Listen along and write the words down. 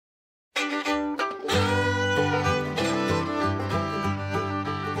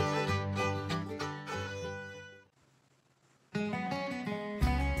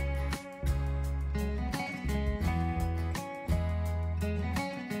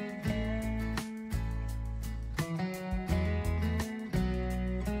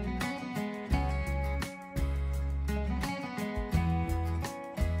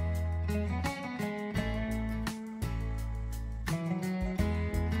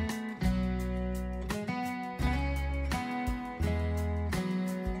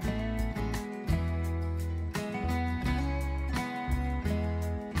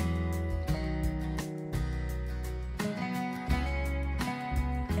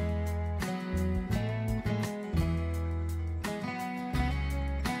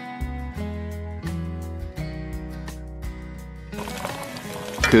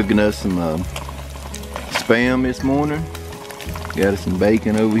cooking us some spam this morning. Got us some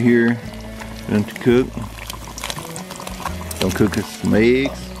bacon over here to cook. Gonna cook us some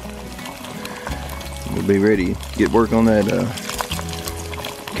eggs. We'll be ready to get work on that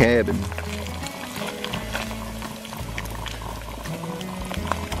cabin.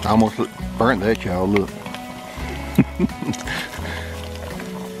 I almost burnt that, y'all, look.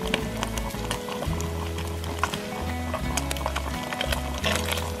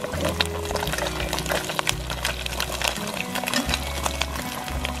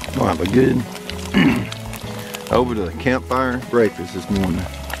 We'll have a good over to the campfire breakfast this morning.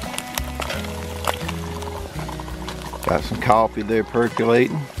 Got some coffee there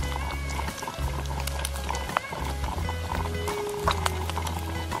percolating.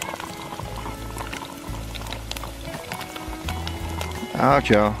 Alright,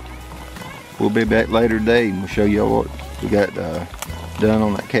 y'all. We'll be back later today and we'll show y'all what we got done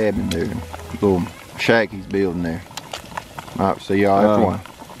on that cabin there. Little shack he's building there. Alright, see y'all after a while.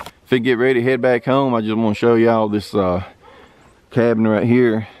 If we get ready to head back home, I just want to show y'all this cabin right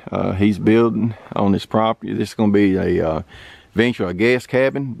here. He's building on this property. This is going to be a eventually a gas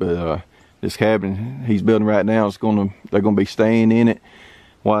cabin, but this cabin he's building right now is they're going to be staying in it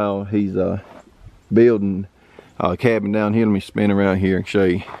while he's building a cabin down here. Let me spin around here and show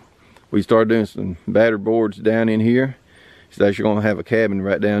you. We started doing some batter boards down in here. So actually going to have a cabin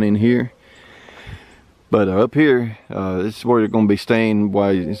right down in here. But up here, this is where they're going to be staying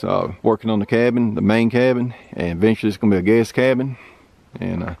while he's working on the cabin, the main cabin, and eventually it's going to be a gas cabin.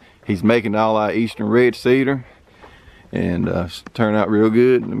 And he's making all our eastern red cedar, and it's turned out real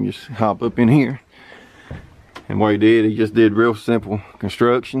good. Let me just hop up in here. And what he just did real simple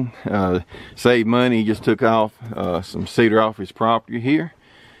construction. Saved money. He just took off some cedar off his property here.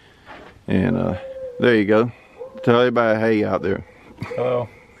 And there you go. Tell everybody hey out there. Hello.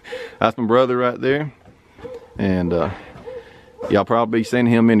 That's my brother right there. And y'all probably be seeing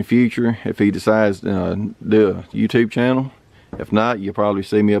him in the future if he decides to do a YouTube channel. If not, you'll probably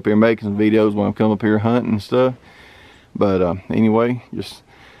see me up here making some videos when I come up here hunting and stuff. But anyway, just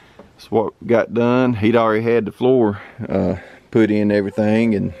that's what got done. He'd already had the floor put in,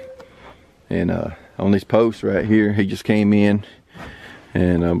 everything, and on these posts right here, he just came in,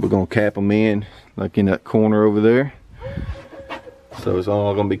 and we're gonna cap them in like in that corner over there. So it's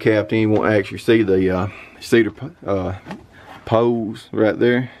all gonna be capped in. You won't actually see the cedar poles right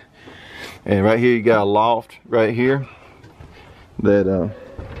there. And right here you got a loft right here that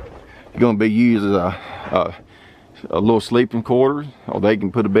gonna be used as a little sleeping quarters, or they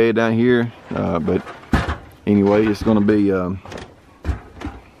can put a bed down here. But anyway, it's gonna be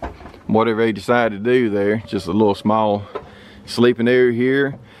whatever they decide to do there. Just a little small sleeping area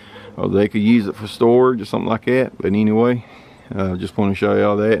here, or they could use it for storage or something like that. But anyway, just want to show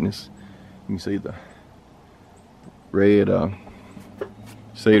y'all that, and you can see the red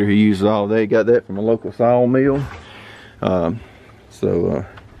cedar he uses all day. Got that from a local sawmill. So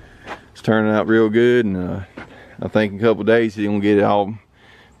it's turning out real good, and I think in a couple days he's gonna get it all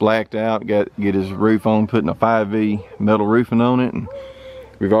blacked out. Get his roof on, putting a 5V metal roofing on it, and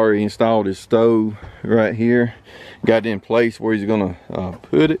we've already installed his stove right here. Got it in place where he's gonna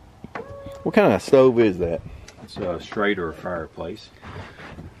put it. What kind of stove is that? It's a straight or a fireplace.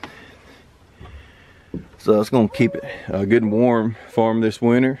 So it's gonna keep it good and warm for him this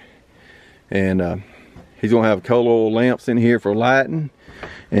winter. And he's gonna have coal oil lamps in here for lighting.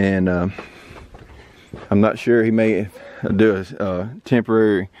 And I'm not sure, he may do a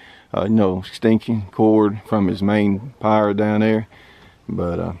temporary extension cord from his main power down there.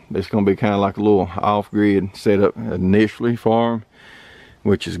 But it's gonna be kind of like a little off-grid setup initially for him,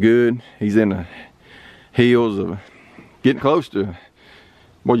 which is good. He's in the hills of getting close to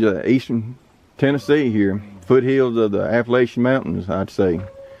eastern Tennessee here, foothills of the Appalachian Mountains, I'd say.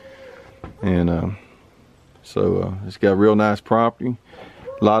 And so it's got a real nice property.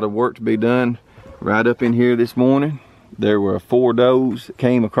 A lot of work to be done. Right up in here this morning, there were 4 does that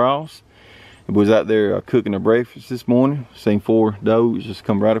came across. I was out there cooking a breakfast this morning. Seen 4 does just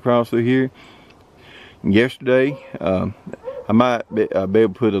come right across through here. And yesterday, I might be able to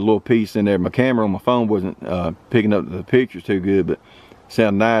put a little piece in there. My camera on my phone wasn't picking up the pictures too good, but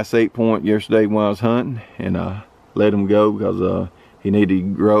sounded nice 8-point yesterday when I was hunting, and I let him go because he needed to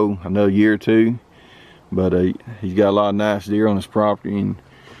grow another year or 2. But he's got a lot of nice deer on his property, and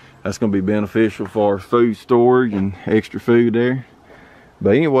that's going to be beneficial for food storage and extra food there.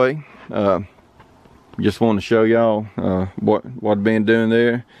 But anyway, just wanted to show y'all what I've been doing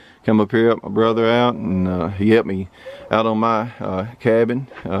there. Come up here, help my brother out, and he helped me out on my cabin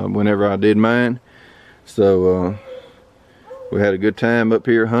whenever I did mine. So we had a good time up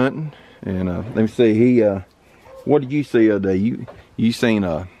here hunting. And let me see, what did you see other day? You seen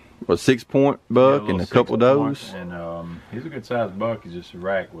a 6-point buck and a couple of does? And he's a good sized buck. He's just, the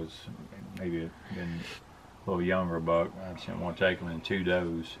rack was maybe been a little younger buck. I just didn't want to take him in 2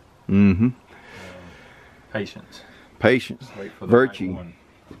 does. Mm-hmm. Patience. Patience. Wait for the Virtue. right one.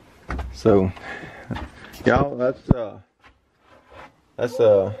 So, y'all,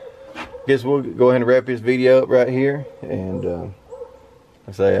 guess we'll go ahead and wrap this video up right here. And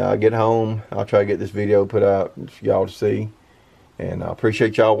I say I'll get home, I'll try to get this video put out for y'all to see. And I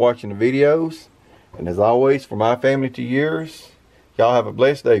appreciate y'all watching the videos. And as always, from my family to yours, y'all have a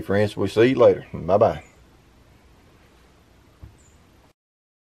blessed day, friends. We'll see you later. Bye bye.